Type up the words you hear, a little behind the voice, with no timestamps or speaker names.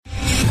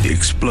The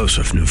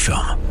explosive new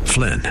film,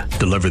 Flynn,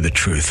 deliver the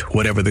truth,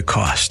 whatever the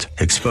cost,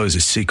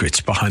 exposes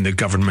secrets behind the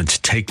government's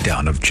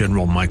takedown of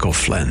General Michael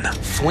Flynn.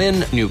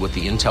 Flynn knew what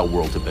the intel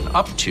world had been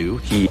up to.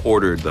 He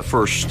ordered the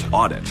first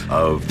audit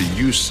of the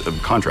use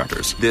of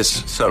contractors.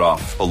 This set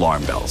off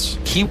alarm bells.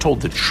 He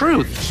told the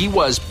truth. He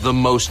was the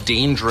most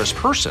dangerous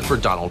person for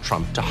Donald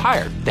Trump to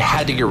hire. They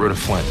had to get rid of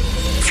Flynn.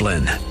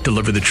 Flynn,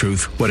 deliver the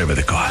truth, whatever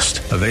the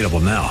cost. Available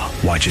now.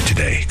 Watch it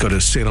today. Go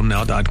to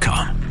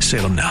salemnow.com.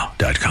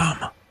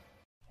 salemnow.com.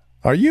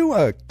 Are you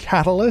a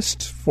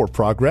catalyst for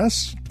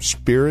progress,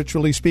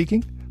 spiritually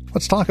speaking?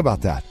 Let's talk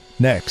about that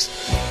next.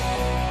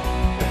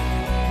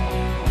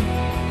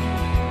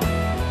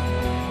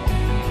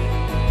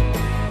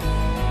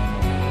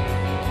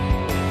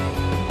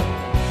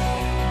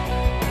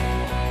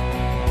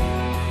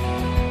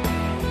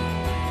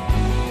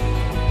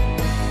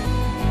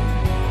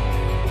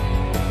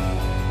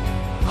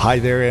 Hi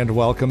there and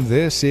welcome.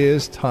 This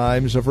is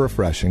Times of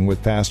Refreshing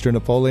with Pastor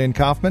Napoleon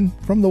Kaufman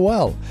from The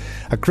Well,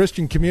 a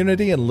Christian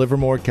community in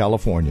Livermore,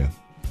 California.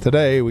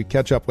 Today we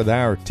catch up with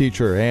our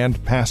teacher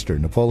and pastor,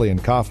 Napoleon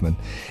Kaufman,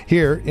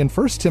 here in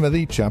 1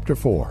 Timothy chapter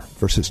 4,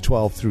 verses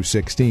 12 through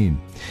 16.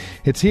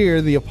 It's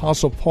here the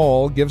Apostle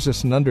Paul gives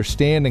us an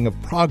understanding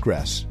of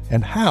progress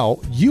and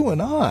how you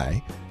and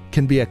I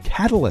can be a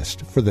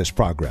catalyst for this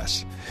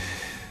progress.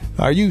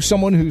 Are you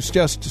someone who's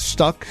just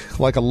stuck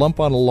like a lump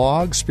on a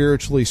log,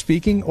 spiritually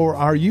speaking, or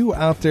are you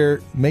out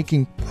there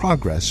making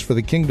progress for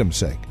the kingdom's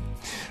sake?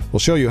 We'll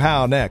show you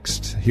how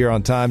next, here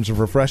on Times of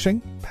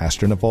Refreshing,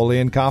 Pastor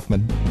Napoleon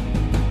Kaufman.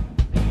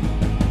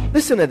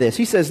 Listen to this.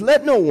 He says,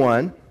 "Let no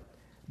one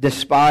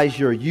despise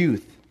your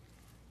youth,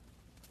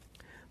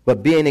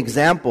 but be an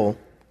example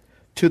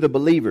to the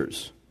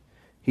believers."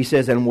 He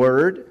says, "In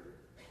word,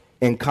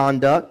 in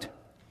conduct,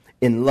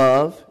 in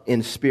love,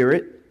 in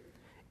spirit,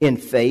 in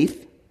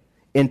faith,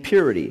 in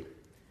purity."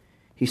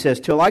 He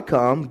says, "Till I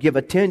come, give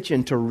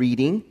attention to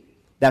reading."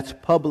 That's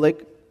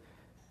public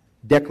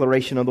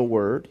declaration of the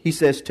word. He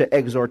says, to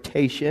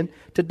exhortation,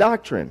 to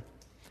doctrine.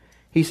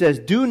 He says,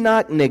 "Do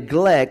not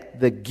neglect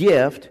the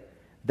gift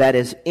that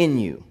is in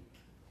you,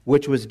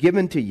 which was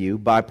given to you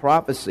by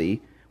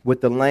prophecy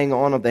with the laying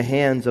on of the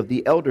hands of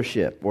the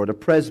eldership," or the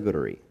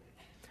presbytery.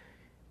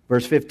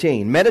 Verse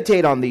 15,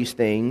 "Meditate on these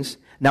things."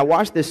 Now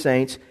watch this,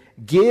 saints.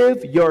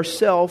 "Give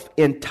yourself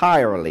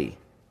entirely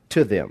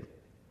to them,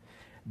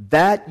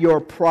 that your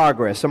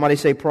progress," somebody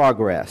say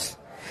progress.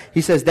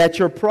 He says, "that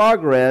your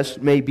progress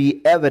may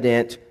be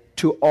evident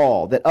to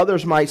all," that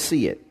others might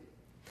see it.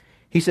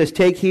 He says,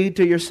 "Take heed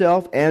to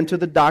yourself and to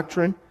the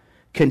doctrine.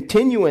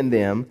 Continue in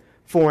them,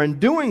 for in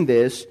doing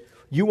this,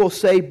 you will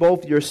save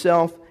both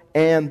yourself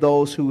and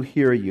those who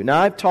hear you."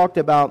 Now, I've talked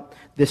about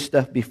this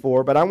stuff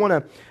before, but I want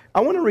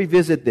to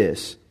revisit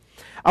this.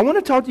 I want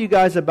to talk to you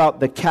guys about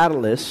the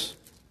catalyst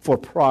for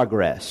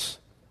progress.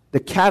 The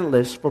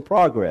catalyst for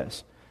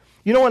progress.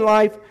 You know, in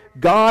life,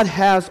 God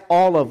has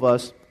all of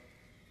us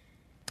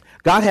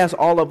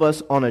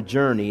on a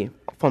journey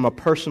from a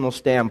personal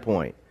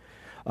standpoint.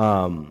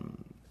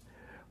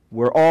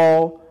 We're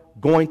all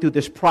going through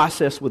this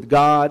process with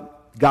God.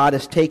 God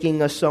is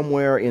taking us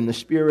somewhere in the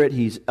Spirit.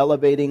 He's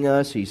elevating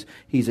us. He's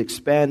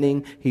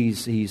expanding.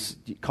 He's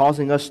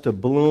causing us to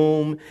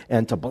bloom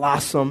and to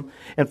blossom.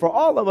 And for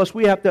all of us,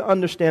 we have to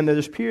understand that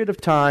there's a period of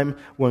time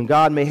when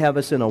God may have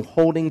us in a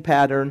holding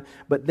pattern,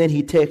 but then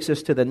He takes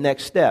us to the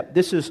next step.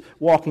 This is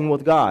walking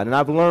with God. And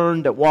I've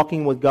learned that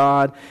walking with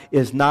God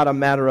is not a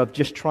matter of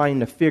just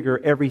trying to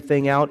figure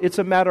everything out. It's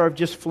a matter of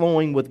just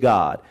flowing with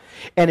God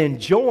and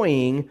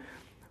enjoying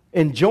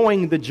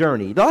the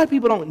journey. A lot of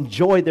people don't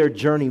enjoy their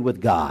journey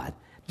with God.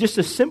 Just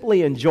to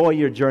simply enjoy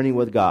your journey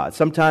with God.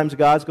 Sometimes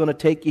God's going to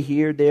take you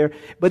here, there,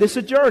 but it's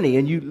a journey,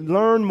 and you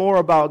learn more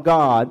about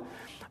God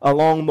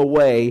along the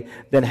way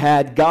than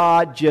had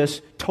God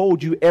just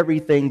told you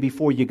everything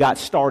before you got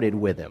started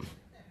with Him.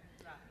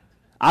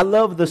 I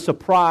love the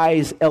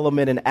surprise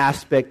element and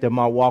aspect of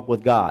my walk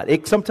with God.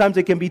 Sometimes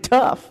it can be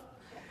tough,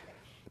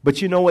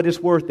 but you know what?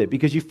 It's worth it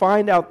because you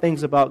find out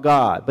things about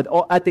God. But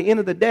at the end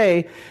of the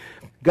day,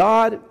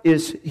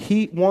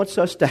 He wants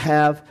us to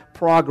have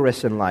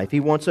progress in life. He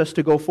wants us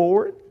to go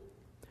forward.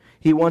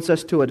 He wants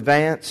us to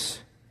advance.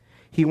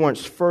 He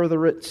wants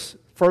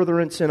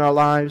furtherance in our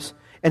lives.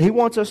 And He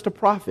wants us to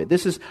profit.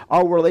 This is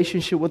our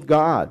relationship with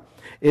God,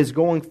 is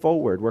going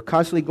forward. We're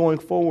constantly going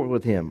forward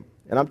with Him.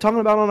 And I'm talking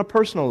about on a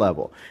personal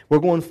level. We're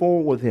going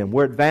forward with Him.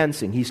 We're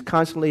advancing. He's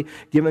constantly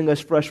giving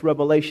us fresh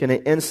revelation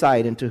and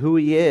insight into who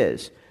He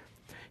is.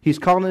 He's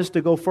calling us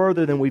to go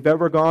further than we've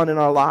ever gone in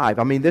our life.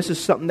 I mean, this is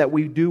something that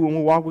we do when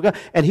we walk with God.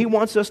 And He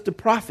wants us to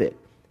profit.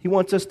 He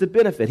wants us to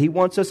benefit. He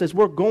wants us, as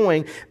we're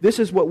going, this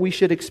is what we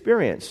should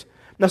experience.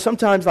 Now,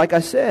 sometimes, like I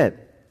said,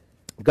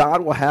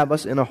 God will have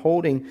us in a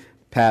holding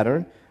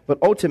pattern, but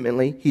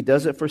ultimately, He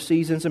does it for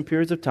seasons and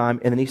periods of time,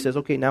 and then He says,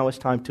 okay, now it's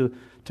time to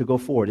go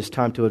forward. It's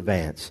time to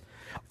advance.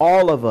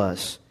 All of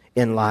us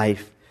in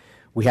life,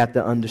 we have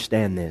to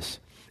understand this.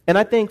 And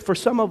I think for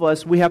some of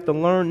us, we have to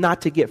learn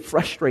not to get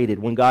frustrated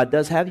when God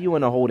does have you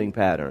in a holding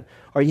pattern,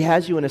 or He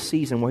has you in a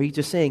season where He's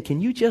just saying,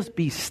 can you just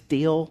be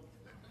still?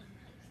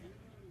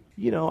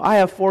 I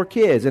have 4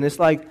 kids, and it's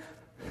like,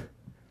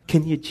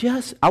 can you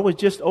just, I was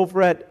just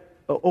over at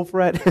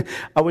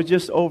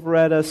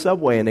a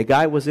Subway, and the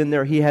guy was in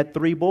there. He had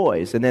 3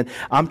 boys, and then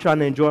I'm trying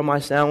to enjoy my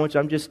sandwich.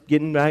 I'm just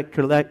getting back,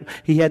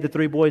 he had the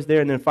 3 boys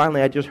there, and then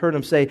finally I just heard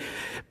him say,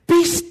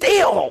 "Be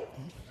still."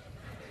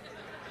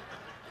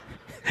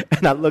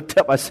 And I looked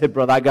up, I said,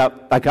 "Brother,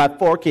 I got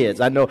 4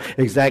 kids. I know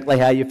exactly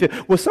how you feel."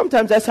 Well,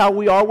 sometimes that's how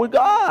we are with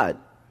God.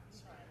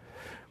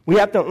 We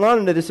have to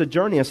learn that it's a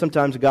journey, and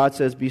sometimes God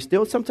says, "Be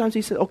still." Sometimes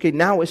he says, "Okay,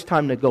 now it's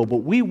time to go,"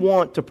 but we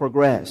want to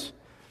progress.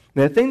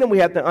 Now, the thing that we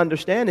have to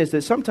understand is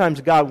that sometimes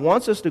God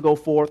wants us to go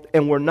forth,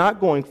 and we're not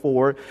going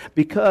forward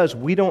because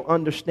we don't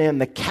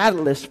understand the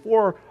catalyst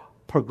for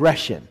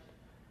progression.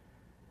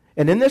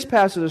 And in this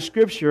passage of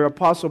Scripture,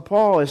 Apostle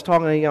Paul is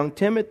talking to young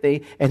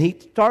Timothy, and he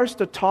starts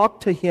to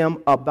talk to him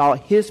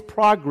about his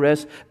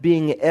progress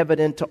being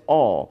evident to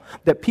all,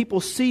 that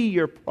people see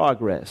your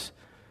progress.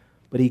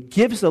 But he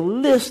gives a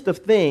list of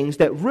things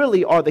that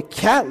really are the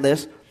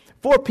catalyst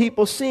for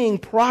people seeing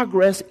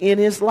progress in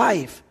his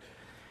life.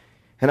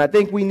 And I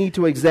think we need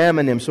to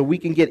examine them so we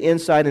can get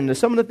insight into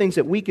some of the things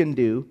that we can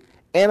do,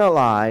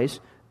 analyze,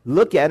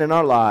 look at in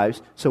our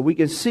lives, so we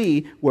can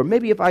see where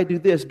maybe if I do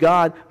this,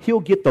 God, He'll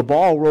get the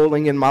ball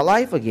rolling in my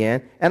life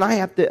again, and I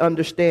have to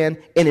understand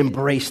and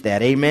embrace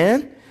that.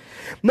 Amen?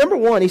 Number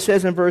 1, he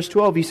says in verse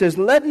 12, he says,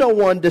 "Let no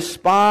one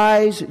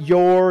despise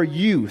your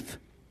youth,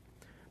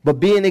 but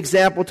be an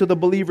example to the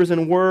believers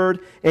in word,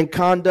 in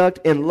conduct,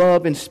 in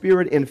love, in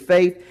spirit, in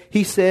faith."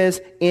 He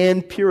says,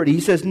 in purity.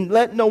 He says,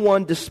 let no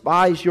one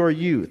despise your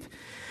youth.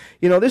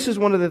 This is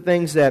one of the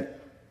things that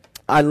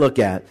I look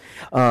at,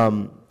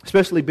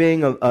 especially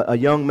being a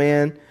young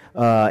man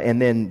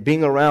and then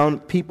being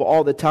around people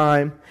all the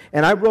time.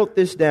 And I wrote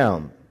this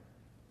down.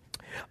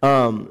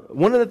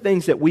 One of the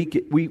things that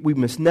we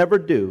must never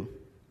do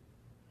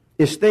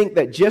is think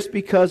that just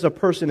because a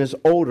person is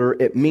older,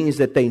 it means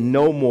that they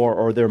know more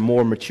or they're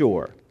more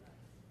mature.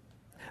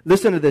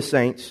 Listen to this,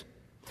 saints.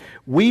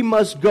 We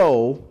must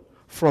go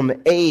from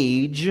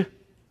age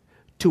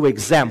to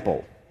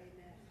example.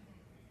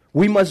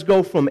 We must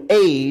go from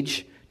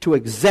age to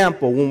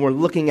example when we're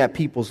looking at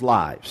people's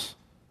lives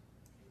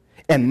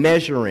and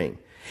measuring.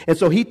 And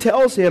so he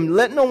tells him,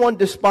 let no one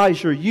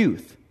despise your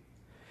youth.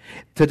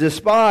 To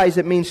despise,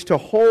 it means to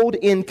hold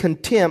in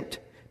contempt,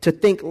 to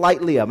think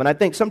lightly of. And I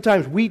think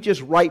sometimes we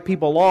just write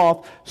people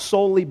off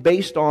solely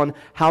based on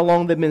how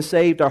long they've been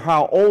saved or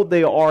how old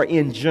they are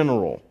in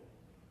general.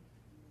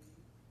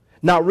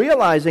 Not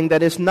realizing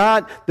that it's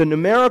not, the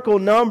numerical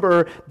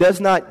number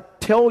does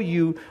not tell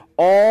you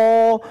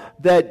all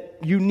that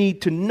you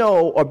need to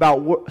know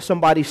about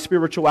somebody's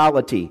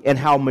spirituality and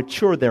how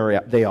mature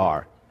they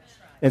are.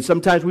 And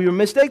sometimes we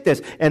mistake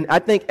this. And I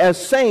think as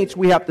saints,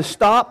 we have to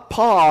stop,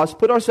 pause,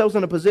 put ourselves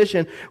in a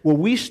position where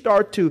we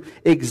start to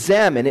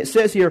examine. It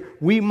says here,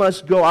 we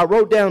must go. I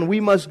wrote down, we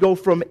must go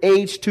from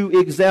age to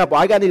example.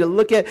 I got to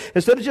look at,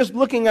 instead of just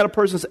looking at a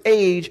person's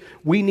age,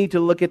 we need to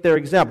look at their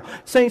example.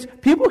 Saints,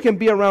 people can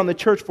be around the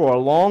church for a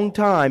long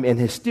time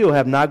and still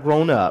have not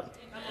grown up.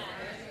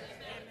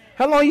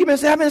 How long you been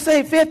saved? I've been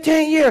saved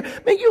 15 years.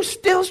 Man, you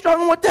still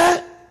struggling with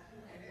that?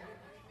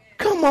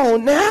 Come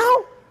on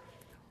now.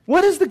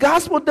 What has the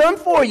gospel done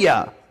for you?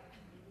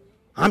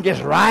 I'm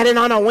just riding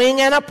on a wing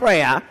and a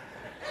prayer.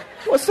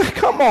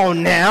 Come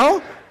on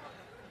now.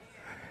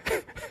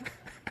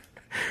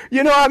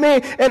 You know what I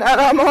mean? And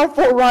I'm all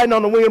for riding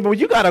on the wing, but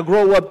you got to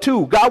grow up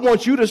too. God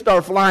wants you to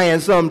start flying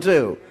some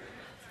too.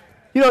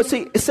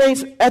 See,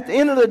 saints, at the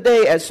end of the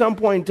day, at some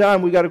point in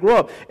time, we got to grow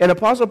up. And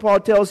Apostle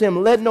Paul tells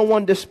him, let no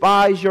one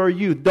despise your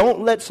youth. Don't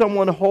let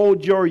someone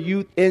hold your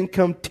youth in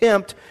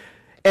contempt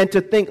and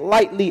to think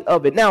lightly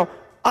of it. Now,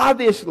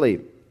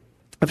 obviously,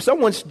 if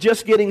someone's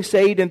just getting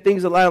saved and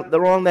things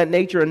along that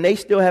nature and they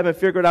still haven't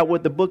figured out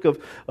what the book of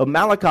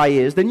Malachi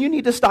is, then you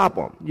need to stop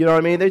them. You know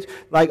what I mean?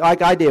 Like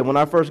I did when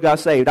I first got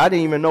saved. I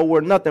didn't even know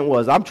where nothing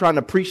was. I'm trying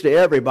to preach to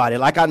everybody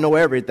like I know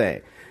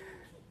everything.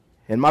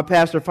 And my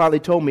pastor finally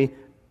told me,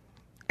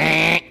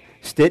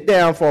 sit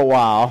down for a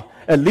while.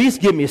 At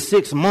least give me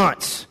 6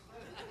 months.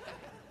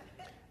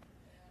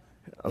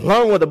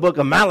 Learn what the book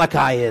of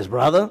Malachi is,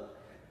 brother.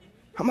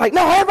 I'm like,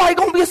 no, everybody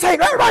going to be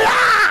saved. Everybody,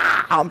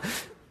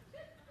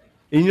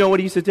 And you know what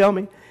he used to tell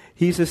me?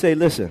 He used to say,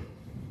 listen,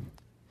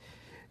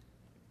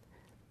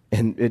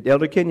 and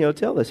Elder Kenya will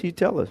tell us, he'd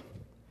tell us,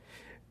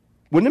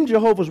 when them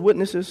Jehovah's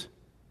Witnesses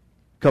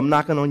come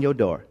knocking on your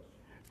door,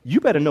 you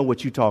better know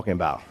what you're talking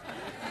about.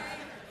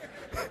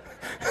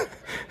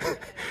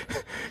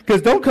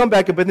 Because don't come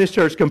back up in this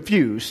church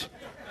confused.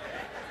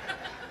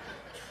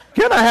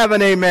 Can I have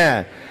an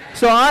amen?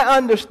 So I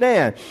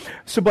understand.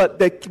 But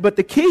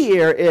the key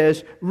here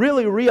is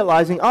really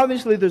realizing,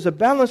 obviously there's a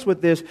balance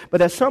with this, but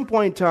at some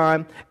point in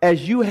time,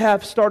 as you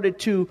have started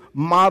to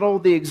model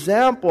the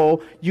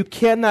example, you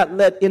cannot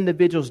let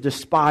individuals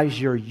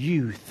despise your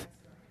youth.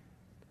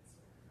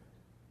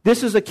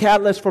 This is a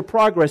catalyst for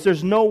progress.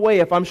 There's no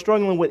way if I'm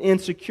struggling with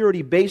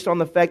insecurity based on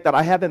the fact that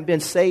I haven't been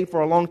saved for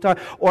a long time,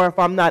 or if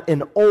I'm not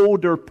an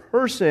older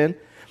person,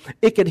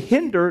 it could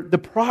hinder the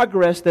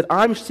progress that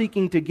I'm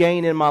seeking to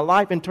gain in my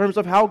life in terms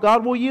of how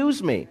God will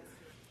use me.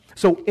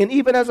 So, and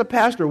even as a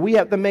pastor, we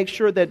have to make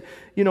sure that,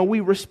 we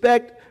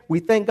respect, we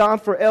thank God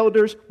for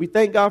elders, we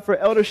thank God for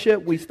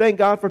eldership, we thank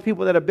God for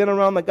people that have been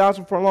around the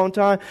gospel for a long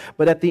time,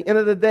 but at the end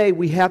of the day,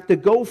 we have to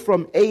go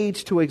from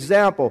age to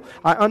example.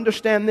 I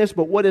understand this,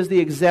 but what is the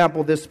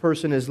example this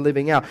person is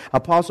living out?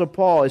 Apostle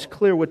Paul is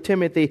clear with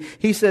Timothy.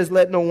 He says,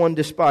 let no one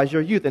despise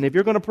your youth. And if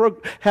you're going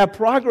to have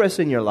progress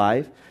in your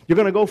life, you're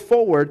going to go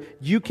forward,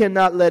 you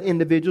cannot let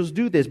individuals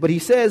do this. But he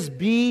says,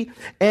 be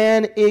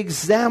an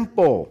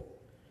example.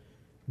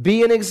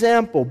 Be an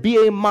example.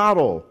 Be a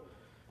model.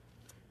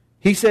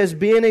 He says,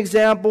 be an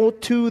example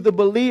to the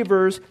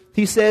believers.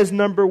 He says,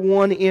 number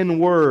one, in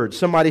word.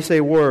 Somebody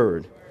say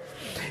word.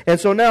 And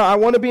so now I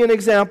want to be an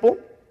example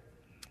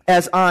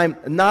as I'm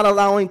not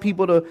allowing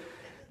people to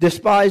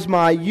despise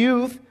my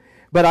youth,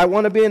 but I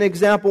want to be an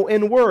example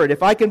in word.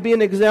 If I can be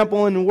an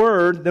example in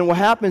word, then what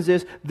happens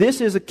is this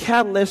is a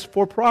catalyst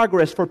for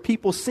progress, for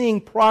people seeing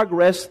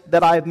progress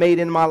that I've made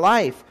in my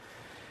life.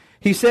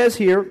 He says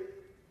here,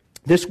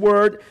 this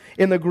word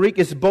in the Greek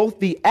is both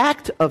the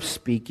act of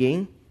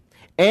speaking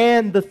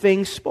and the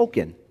thing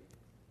spoken.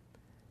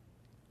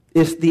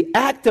 It's the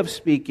act of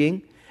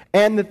speaking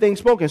and the thing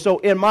spoken. So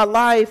in my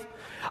life,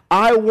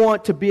 I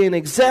want to be an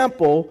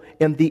example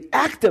in the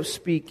act of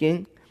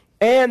speaking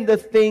and the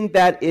thing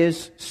that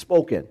is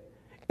spoken.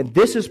 And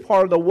this is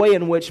part of the way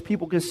in which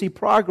people can see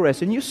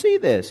progress. And you see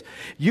this.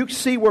 You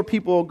see where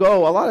people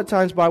go a lot of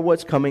times by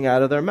what's coming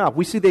out of their mouth.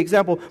 We see the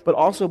example, but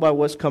also by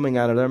what's coming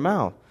out of their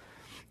mouth.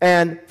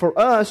 And for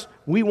us,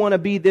 we want to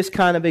be this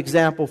kind of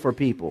example for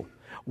people.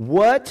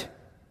 What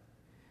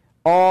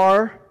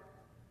are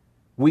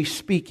we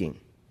speaking?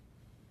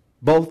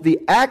 Both the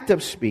act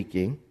of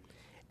speaking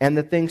and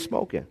the thing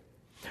spoken.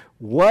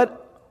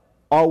 What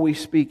are we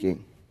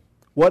speaking?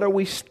 What are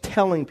we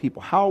telling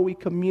people? How are we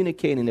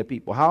communicating to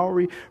people? How are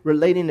we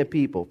relating to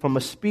people? From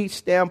a speech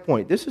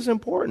standpoint, this is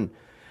important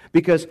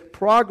because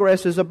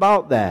progress is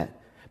about that.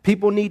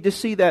 People need to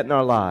see that in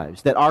our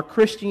lives, that our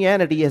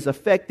Christianity has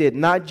affected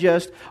not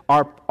just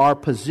our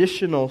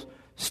positional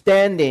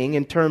standing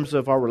in terms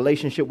of our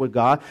relationship with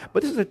God,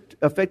 but this has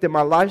affected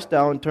my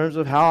lifestyle in terms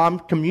of how I'm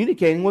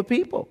communicating with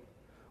people.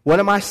 What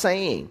am I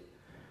saying?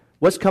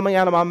 What's coming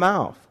out of my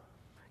mouth?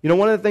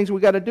 One of the things we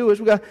got to do is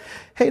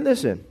hey,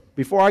 listen,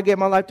 before I gave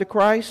my life to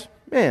Christ,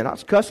 man, I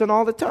was cussing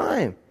all the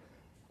time.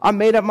 I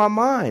made up my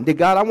mind that,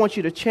 God, I want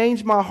you to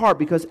change my heart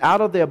because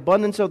out of the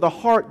abundance of the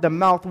heart, the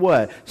mouth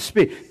what?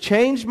 Speak.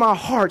 Change my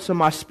heart so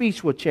my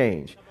speech will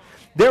change.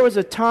 There was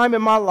a time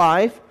in my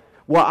life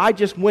where I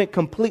just went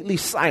completely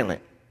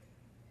silent.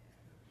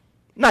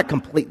 Not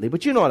completely,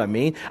 but you know what I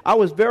mean. I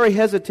was very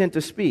hesitant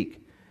to speak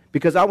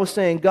because I was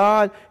saying,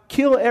 God,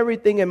 kill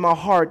everything in my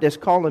heart that's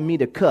calling me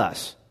to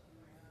cuss.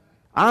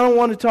 I don't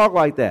want to talk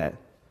like that.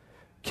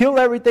 Kill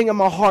everything in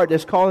my heart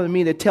that's calling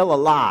me to tell a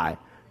lie.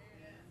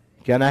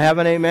 Can I have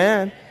an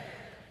amen?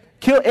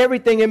 Kill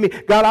everything in me.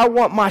 God, I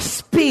want my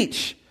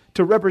speech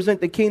to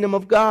represent the kingdom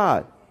of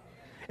God.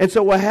 And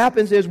so what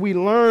happens is we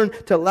learn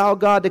to allow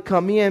God to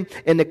come in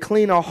and to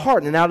clean our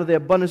heart. And out of the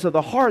abundance of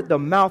the heart, the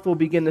mouth will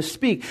begin to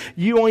speak.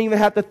 You don't even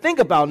have to think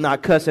about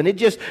not cussing. It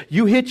just,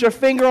 you hit your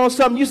finger on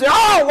something, you say,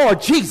 oh,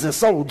 Lord,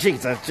 Jesus, oh,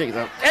 Jesus,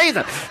 Jesus,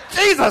 Jesus,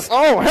 Jesus,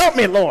 oh, help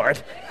me, Lord.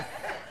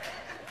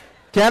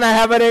 Can I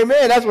have an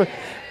amen? That's what...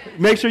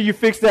 Make sure you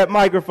fix that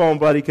microphone,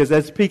 buddy, because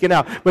that's peeking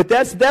out. But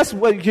that's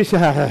what you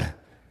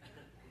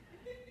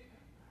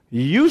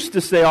used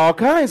to say all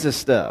kinds of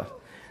stuff.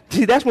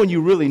 See, that's when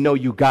you really know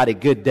you got it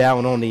good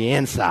down on the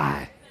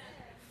inside.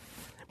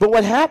 But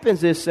what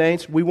happens is,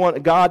 saints, we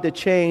want God to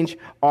change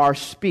our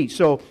speech.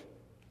 So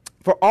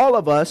for all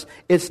of us,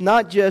 it's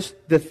not just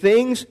the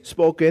things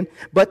spoken,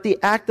 but the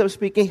act of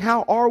speaking.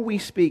 How are we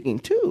speaking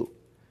too?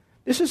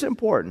 This is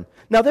important.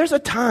 Now, there's a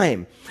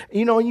time,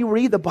 you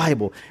read the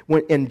Bible,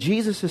 and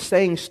Jesus is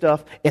saying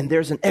stuff, and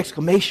there's an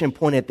exclamation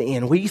point at the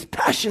end where he's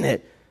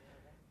passionate.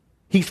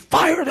 He's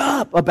fired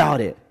up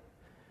about it.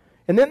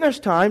 And then there's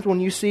times when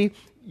you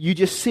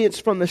just see it's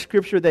from the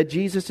Scripture that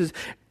Jesus is...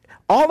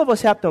 All of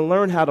us have to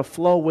learn how to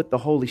flow with the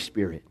Holy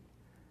Spirit,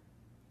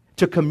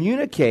 to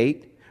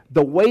communicate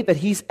the way that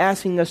he's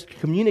asking us to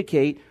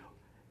communicate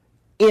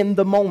in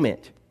the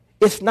moment.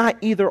 It's not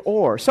either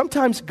or.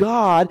 Sometimes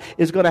God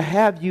is going to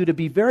have you to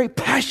be very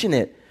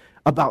passionate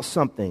about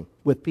something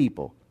with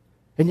people.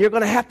 And you're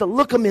going to have to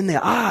look them in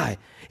the eye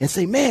and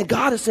say, man,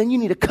 God is saying you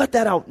need to cut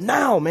that out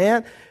now,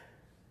 man.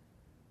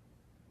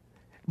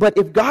 But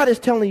if God is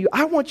telling you,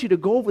 I want you to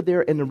go over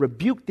there and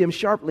rebuke them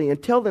sharply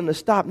and tell them to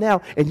stop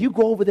now, and you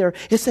go over there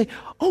and say,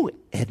 oh,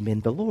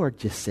 Edmund, the Lord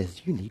just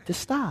says you need to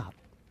stop.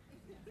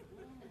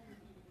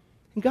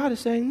 And God is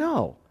saying,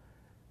 no,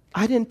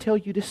 I didn't tell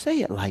you to say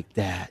it like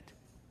that.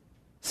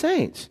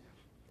 Saints,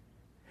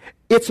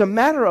 it's a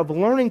matter of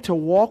learning to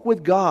walk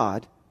with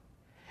God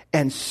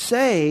and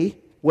say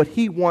what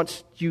he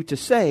wants you to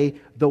say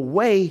the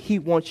way he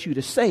wants you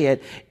to say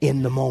it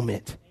in the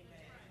moment.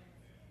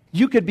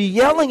 You could be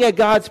yelling at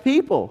God's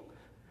people.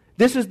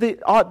 This is the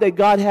art that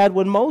God had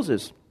with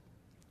Moses.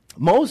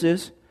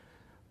 Moses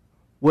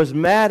was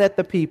mad at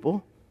the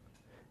people,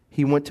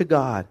 he went to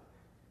God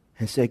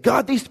and said,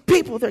 God, these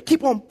people, they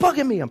keep on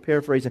bugging me. I'm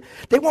paraphrasing.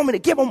 They want me to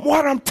give them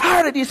water. I'm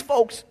tired of these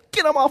folks.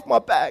 Get them off my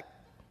back.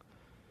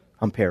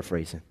 I'm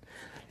paraphrasing.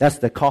 That's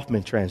the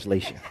Kaufman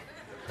translation.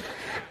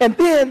 And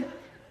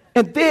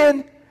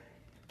then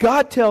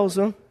God tells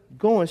him,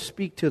 go and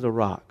speak to the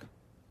rock.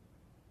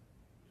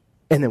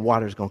 And then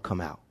water's going to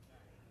come out.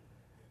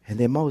 And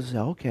then Moses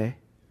said, okay,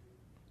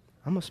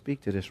 I'm going to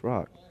speak to this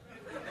rock.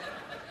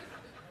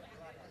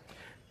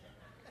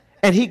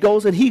 And he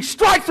goes and he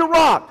strikes the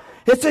rock.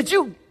 It said,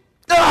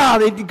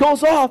 it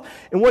goes off.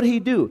 And what did he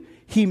do?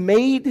 He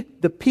made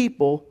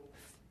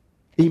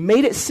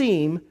it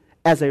seem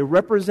as a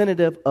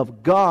representative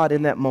of God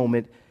in that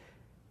moment,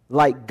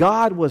 like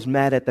God was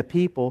mad at the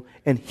people,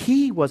 and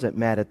he wasn't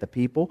mad at the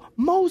people.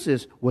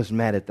 Moses was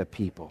mad at the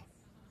people.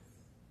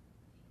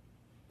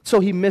 So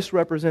he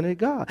misrepresented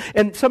God.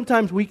 And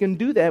sometimes we can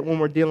do that when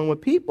we're dealing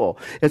with people.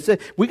 And say,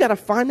 we got to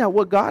find out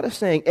what God is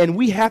saying. And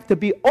we have to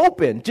be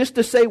open just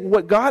to say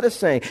what God is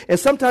saying. And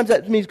sometimes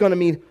that means going to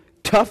mean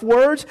tough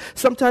words.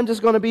 Sometimes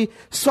it's going to be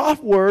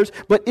soft words.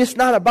 But it's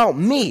not about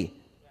me.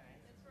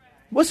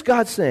 What's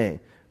God saying?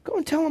 Go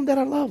and tell him that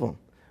I love him.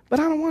 But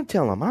I don't want to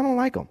tell him. I don't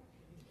like him.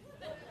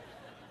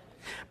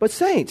 But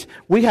saints,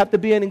 we have to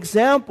be an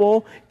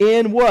example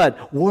in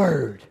what?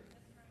 Word.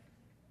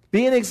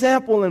 Be an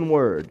example in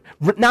word.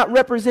 Not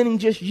representing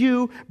just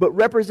you, but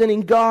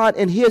representing God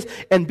and his.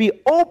 And be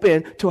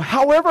open to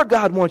however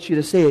God wants you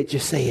to say it,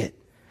 just say it.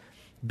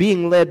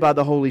 Being led by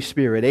the Holy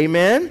Spirit.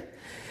 Amen?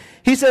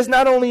 He says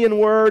not only in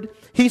word,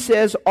 he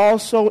says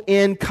also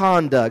in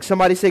conduct.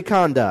 Somebody say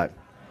conduct.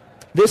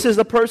 This is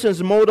a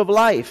person's mode of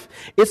life.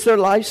 It's their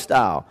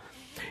lifestyle.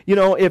 You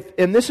know,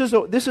 this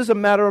is a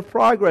matter of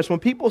progress. When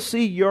people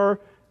see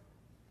your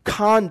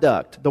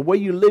conduct, the way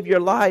you live your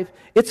life,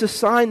 it's a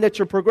sign that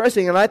you're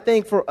progressing. And I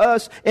think for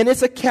us, and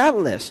it's a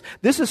catalyst.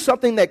 This is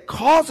something that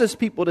causes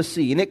people to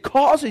see, and it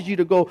causes you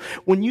to go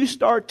when you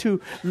start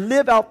to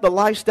live out the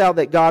lifestyle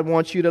that God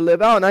wants you to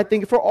live out. And I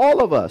think for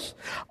all of us,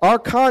 our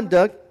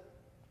conduct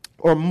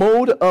or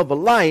mode of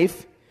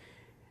life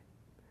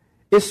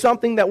is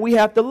something that we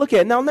have to look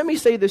at. Now, let me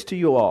say this to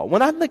you all.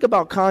 When I think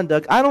about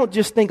conduct, I don't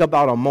just think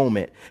about a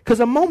moment, because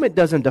a moment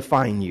doesn't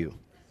define you.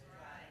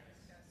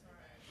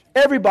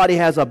 Everybody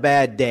has a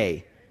bad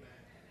day.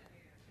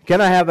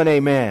 Can I have an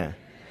amen?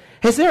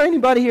 Is there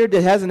anybody here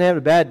that hasn't had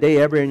a bad day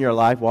ever in your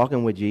life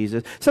walking with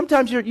Jesus?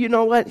 Sometimes I'm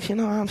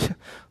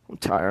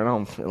tired.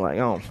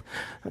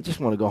 I just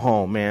want to go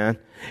home, man.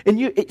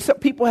 And some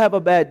people have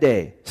a bad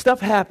day. Stuff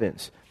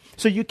happens.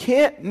 So you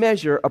can't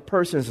measure a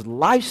person's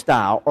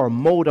lifestyle or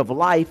mode of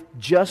life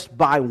just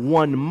by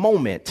one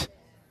moment.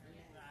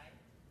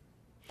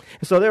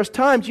 So there's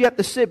times you have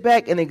to sit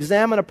back and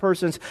examine a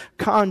person's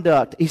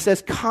conduct. He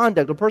says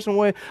conduct, a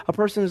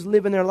person is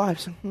living their life.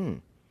 So,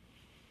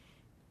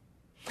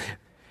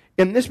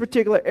 In this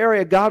particular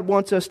area, God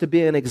wants us to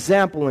be an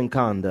example in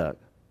conduct.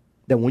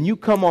 That when you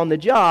come on the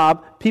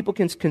job, people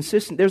can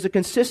there's a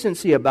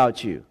consistency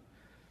about you.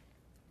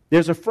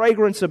 There's a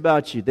fragrance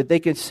about you that they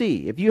can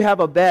see. If you have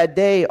a bad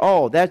day,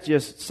 that's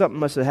just something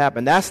must have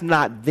happened. That's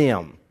not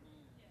them.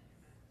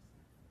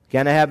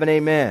 Can I have an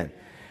amen?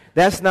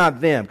 That's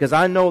not them, because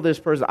I know this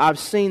person. I've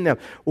seen them.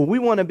 Well, we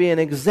want to be an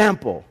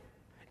example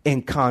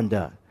in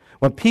conduct.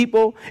 When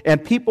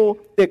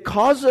it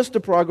causes us to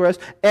progress,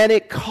 and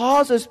it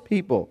causes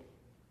people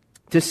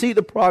to see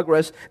the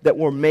progress that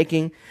we're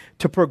making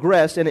to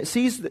progress, and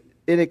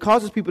it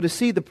causes people to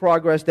see the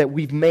progress that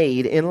we've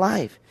made in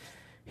life.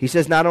 He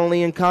says not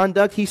only in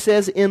conduct, he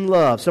says in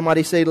love.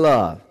 Somebody say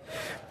love.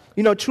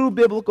 You know, true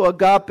biblical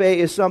agape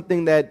is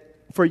something that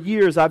for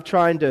years I've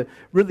tried to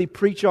really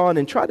preach on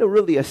and try to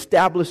really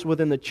establish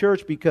within the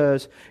church,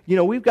 because,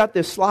 we've got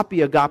this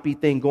sloppy agape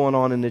thing going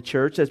on in the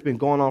church that's been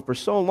going on for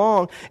so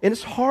long, and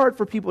it's hard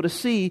for people to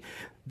see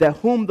that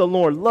whom the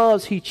Lord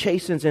loves, he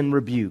chastens and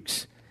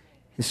rebukes.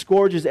 He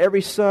scourges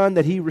every son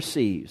that he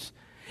receives.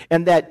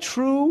 And that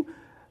true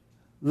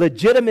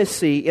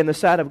legitimacy in the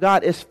sight of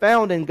God is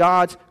found in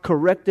God's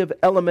corrective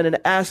element and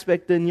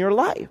aspect in your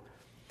life.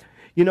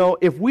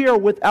 If we are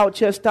without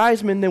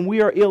chastisement, then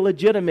we are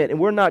illegitimate and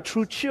we're not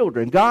true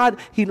children. God,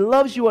 he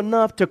loves you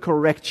enough to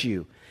correct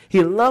you.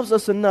 He loves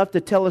us enough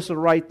to tell us the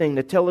right thing,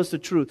 to tell us the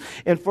truth.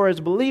 And for as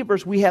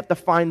believers, we have to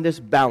find this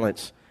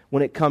balance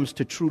when it comes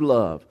to true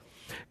love.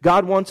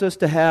 God wants us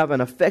to have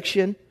an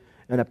affection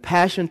and a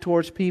passion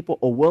towards people,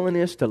 a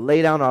willingness to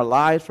lay down our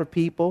lives for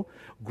people.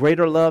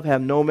 Greater love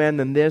have no man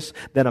than this,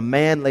 that a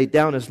man lay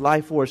down his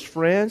life for his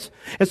friends.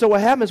 And so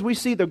what happens, we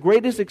see the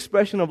greatest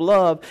expression of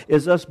love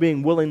is us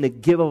being willing to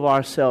give of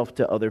ourselves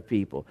to other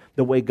people,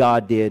 the way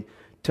God did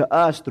to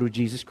us through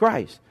Jesus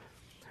Christ.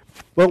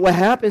 But what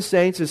happens,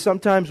 saints, is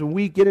sometimes when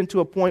we get into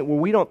a point where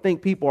we don't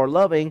think people are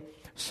loving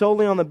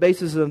solely on the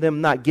basis of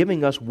them not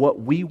giving us what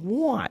we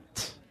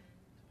want.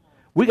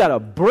 We got to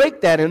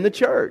break that in the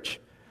church,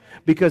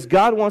 because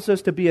God wants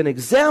us to be an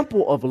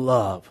example of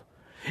love.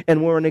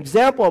 And we're an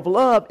example of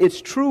love. It's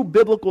true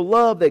biblical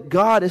love that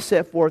God has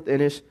set forth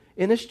in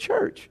His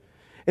church.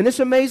 And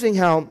it's amazing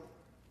how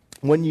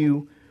when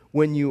you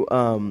when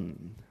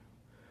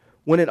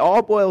it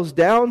all boils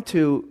down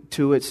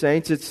to it,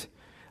 saints, it's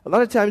a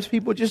lot of times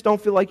people just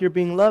don't feel like you're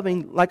being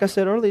loving, like I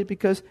said earlier,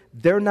 because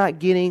they're not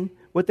getting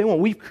what they want.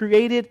 We've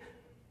created,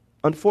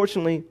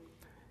 unfortunately,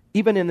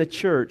 even in the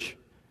church,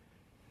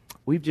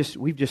 we've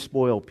just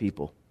spoiled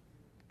people.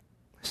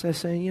 Instead of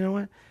saying, you know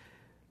what?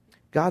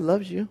 God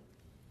loves you,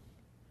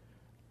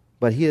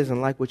 but He doesn't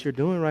like what you're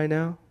doing right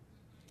now.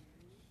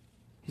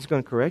 He's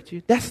going to correct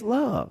you. That's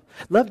love.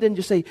 Love didn't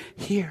just say,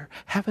 here,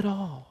 have it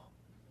all.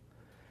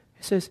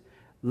 It says,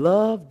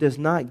 love does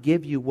not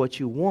give you what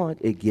you want.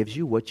 It gives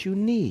you what you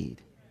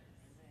need.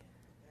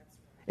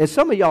 And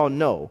some of y'all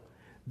know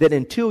that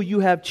until you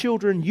have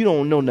children, you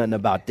don't know nothing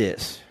about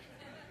this.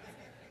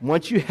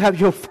 Once you have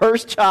your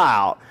first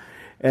child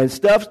and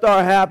stuff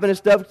start happening,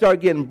 stuff start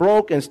getting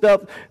broke, and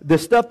the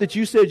stuff that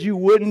you said you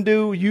wouldn't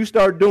do, you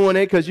start doing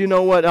it because you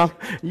know what?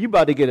 You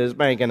about to get a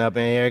spanking up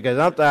in here because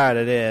I'm tired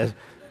of this.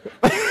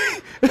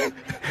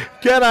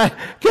 Can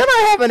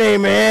I have an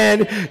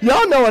amen?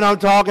 Y'all know what I'm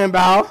talking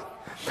about.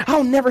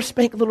 I'll never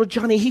spank little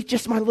Johnny. He's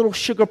just my little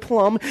sugar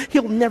plum.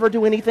 He'll never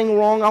do anything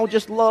wrong. I'll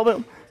just love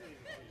him.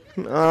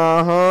 You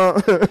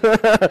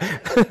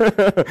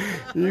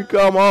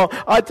come on.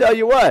 I tell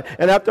you what.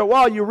 And after a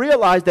while, you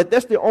realize that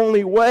that's the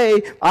only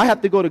way I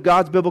have to go to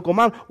God's biblical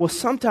model. Well,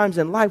 sometimes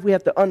in life, we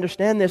have to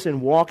understand this in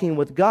walking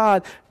with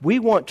God. We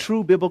want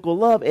true biblical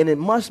love, and it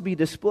must be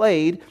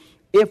displayed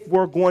if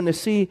we're going to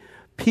see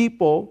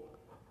people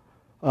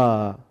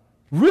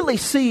really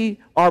see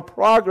our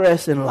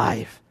progress in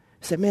life.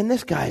 Say, man,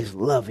 this guy is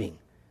loving.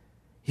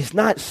 He's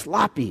not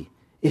sloppy.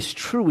 It's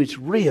true. It's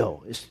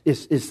real.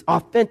 It's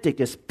authentic.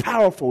 It's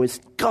powerful. It's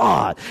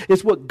God.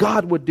 It's what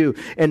God would do.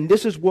 And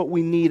this is what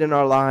we need in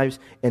our lives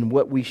and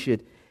what we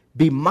should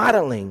be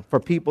modeling for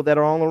people that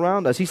are all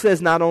around us. He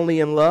says not only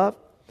in love,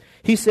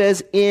 he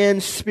says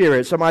in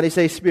spirit. Somebody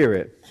say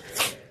spirit.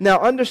 Now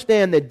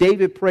understand that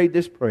David prayed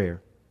this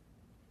prayer.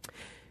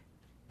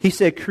 He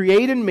said,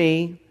 create in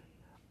me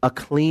a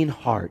clean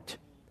heart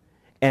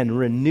and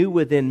renew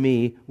within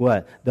me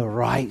what? The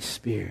right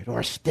spirit or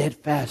a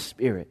steadfast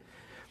spirit.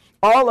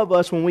 All of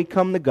us, when we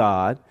come to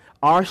God,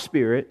 our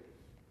spirit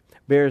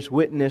bears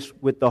witness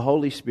with the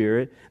Holy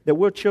Spirit that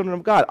we're children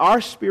of God.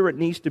 Our spirit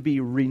needs to be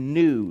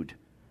renewed,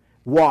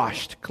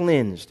 washed,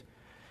 cleansed.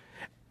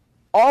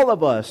 All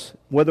of us,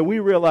 whether we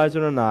realize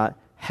it or not,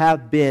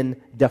 have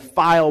been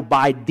defiled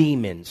by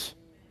demons,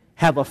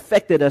 have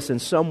affected us in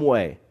some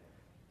way.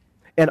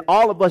 And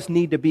all of us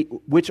need to be,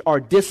 which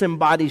are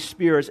disembodied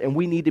spirits, and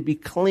we need to be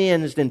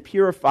cleansed and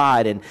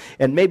purified. And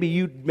maybe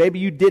you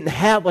didn't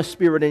have a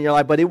spirit in your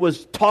life, but it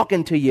was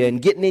talking to you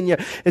and getting in your.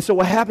 And so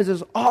what happens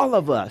is all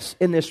of us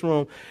in this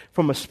room,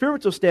 from a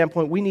spiritual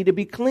standpoint, we need to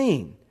be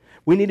clean.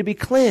 We need to be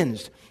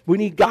cleansed. We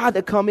need God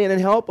to come in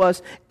and help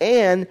us.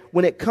 And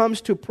when it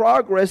comes to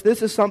progress,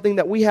 this is something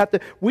that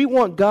we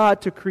want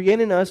God to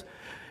create in us,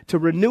 to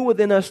renew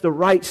within us the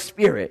right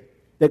spirit.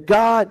 That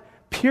God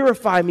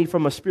purify me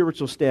from a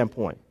spiritual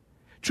standpoint.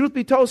 Truth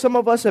be told, some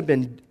of us have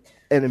been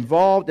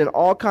involved in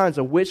all kinds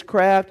of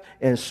witchcraft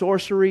and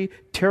sorcery,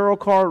 tarot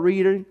card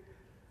reading.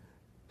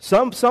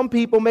 Some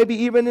people maybe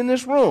even in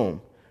this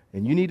room,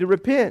 and you need to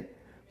repent.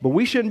 But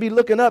we shouldn't be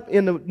looking up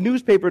in the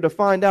newspaper to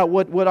find out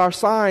what our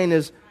sign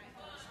is.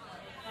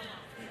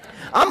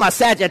 I'm a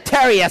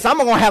Sagittarius. I'm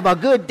going to have a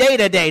good day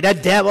today. The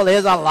devil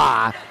is a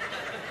lie.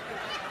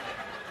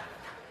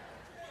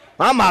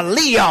 I'm a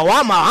Leo.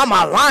 I'm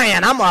a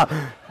lion.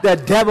 The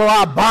devil,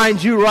 I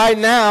bind you right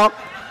now.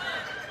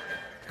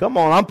 Come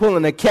on, I'm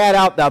pulling the cat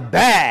out the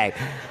bag.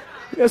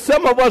 You know,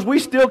 some of us, we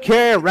still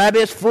carrying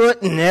rabbit's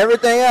foot and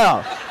everything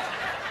else.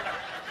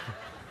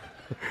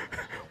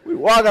 We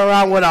walking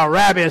around with our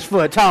rabbit's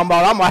foot talking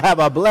about, I'm going to have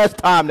a blessed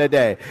time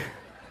today.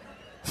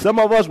 Some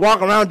of us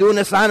walk around doing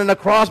the sign of the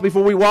cross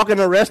before we walk in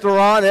a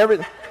restaurant.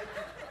 Everything.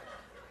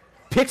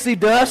 Pixie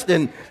dust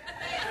and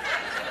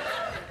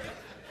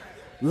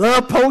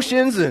love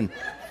potions and...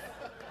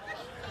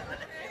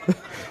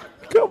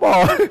 Come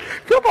on.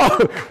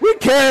 We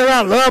carry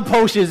around love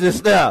potions and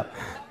stuff.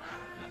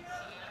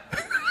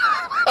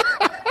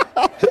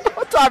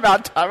 Time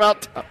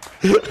out.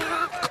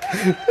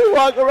 We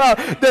walk around.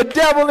 The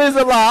devil is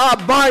a lie.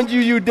 I bind you,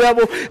 you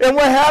devil. And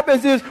what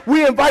happens is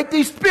we invite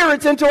these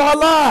spirits into our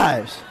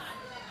lives.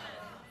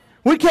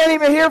 We can't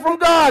even hear from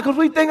God because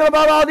we're thinking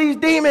about all these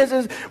demons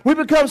and we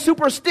become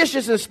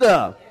superstitious and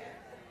stuff.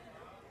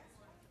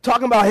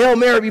 Talking about Hail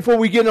Mary before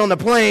we get on the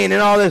plane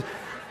and all this.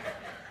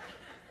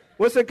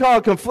 What's it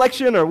called?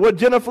 Conflection or what?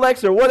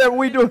 Genuflex or whatever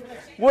we do.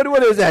 What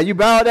is that? You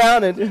bow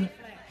down and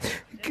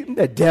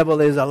the devil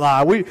is a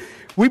lie.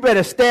 We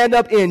better stand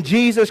up in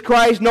Jesus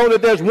Christ. Know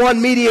that there's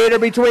one mediator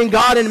between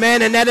God and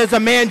man, and that is a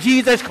man,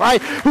 Jesus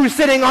Christ, who's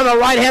sitting on the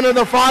right hand of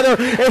the Father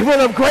and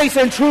full of grace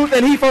and truth,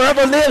 and he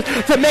forever lives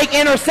to make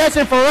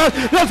intercession for us.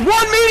 There's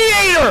one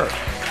mediator.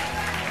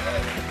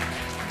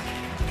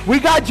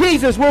 We got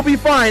Jesus. We'll be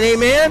fine.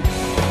 Amen.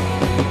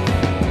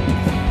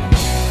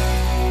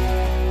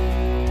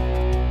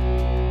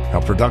 A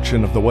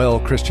production of the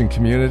Well Christian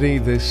Community.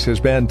 This has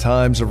been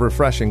Times of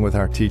Refreshing with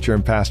our teacher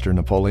and pastor,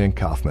 Napoleon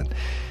Kaufman.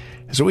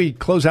 As we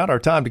close out our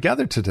time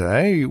together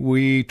today,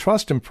 we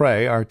trust and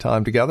pray our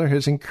time together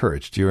has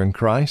encouraged you in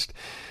Christ,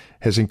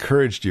 has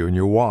encouraged you in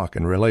your walk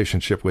and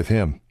relationship with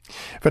Him.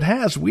 If it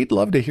has, we'd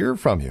love to hear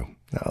from you.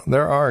 Now,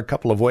 there are a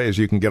couple of ways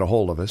you can get a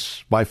hold of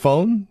us. By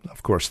phone,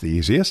 of course, the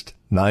easiest,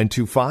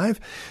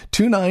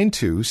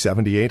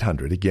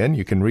 925-292-7800. Again,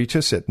 you can reach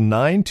us at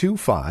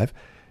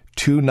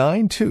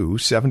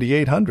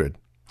 925-292-7800.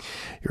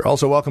 You're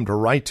also welcome to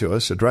write to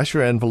us. Address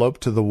your envelope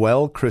to the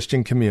Well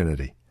Christian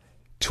Community,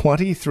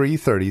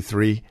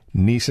 2333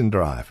 Neeson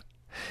Drive.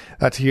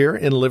 That's here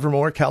in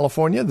Livermore,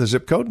 California, the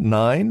zip code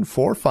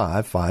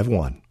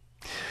 94551.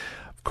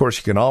 Of course,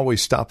 you can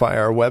always stop by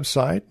our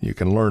website. You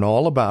can learn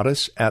all about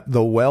us at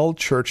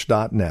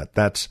thewellchurch.net.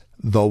 That's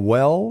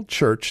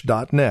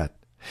thewellchurch.net.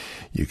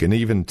 You can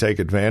even take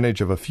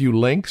advantage of a few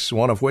links,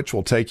 one of which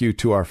will take you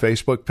to our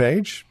Facebook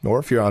page. Or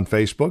if you're on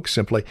Facebook,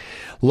 simply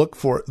look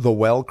for The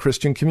Well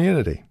Christian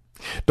Community.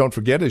 Don't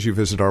forget, as you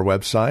visit our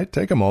website,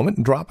 take a moment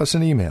and drop us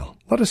an email.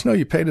 Let us know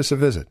you paid us a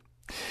visit.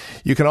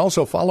 You can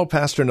also follow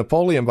Pastor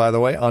Napoleon, by the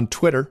way, on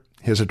Twitter.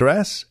 His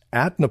address,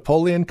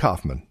 @Napoleon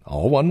Kaufman.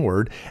 All one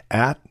word,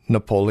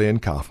 @Napoleon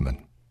Kaufman.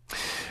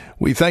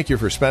 We thank you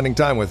for spending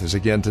time with us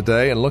again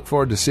today and look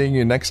forward to seeing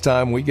you next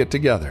time we get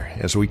together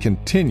as we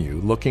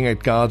continue looking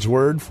at God's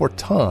Word for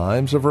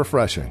times of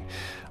refreshing.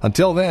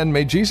 Until then,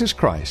 may Jesus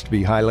Christ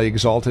be highly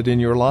exalted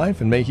in your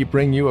life and may He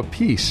bring you a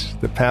peace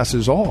that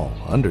passes all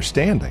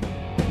understanding.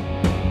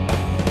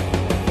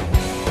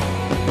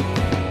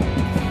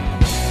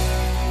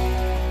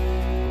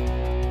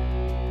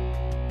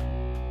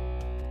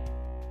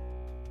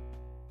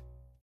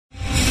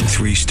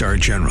 Three-star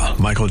General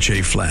Michael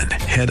J. Flynn,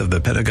 head of the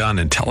Pentagon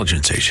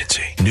Intelligence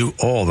Agency, knew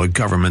all the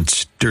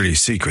government's dirty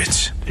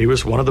secrets. He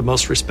was one of the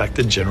most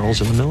respected generals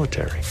in the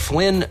military.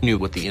 Flynn knew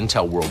what the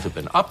intel world had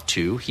been up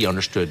to. He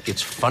understood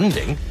its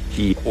funding.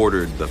 He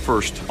ordered the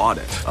first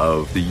audit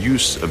of the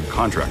use of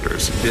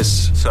contractors.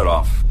 This set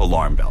off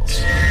alarm bells.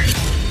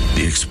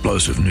 The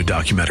explosive new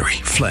documentary,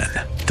 Flynn,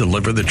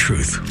 Deliver the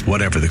Truth,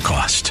 Whatever the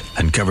Cost,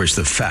 uncovers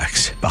the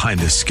facts behind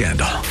this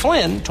scandal.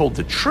 Flynn told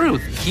the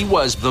truth. He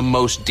was the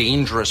most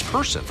dangerous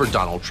person for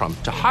Donald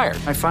Trump to hire.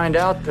 I find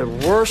out the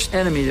worst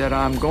enemy that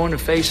I'm going to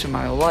face in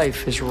my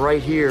life is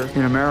right here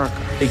in America.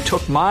 They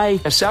took my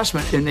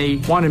assessment and they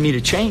wanted me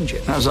to change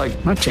it. And I was like,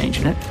 I'm not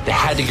changing it. They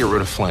had to get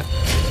rid of Flynn.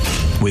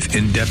 With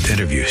in-depth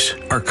interviews,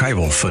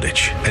 archival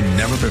footage, and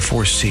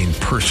never-before-seen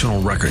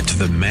personal records of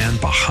the man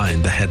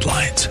behind the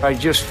headlines. I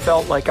just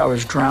felt like I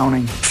was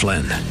drowning.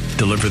 Flynn,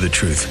 Deliver the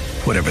Truth,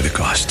 Whatever the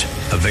Cost.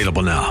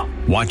 Available now.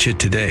 Watch it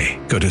today.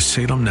 Go to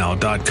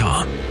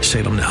salemnow.com.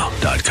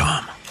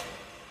 salemnow.com.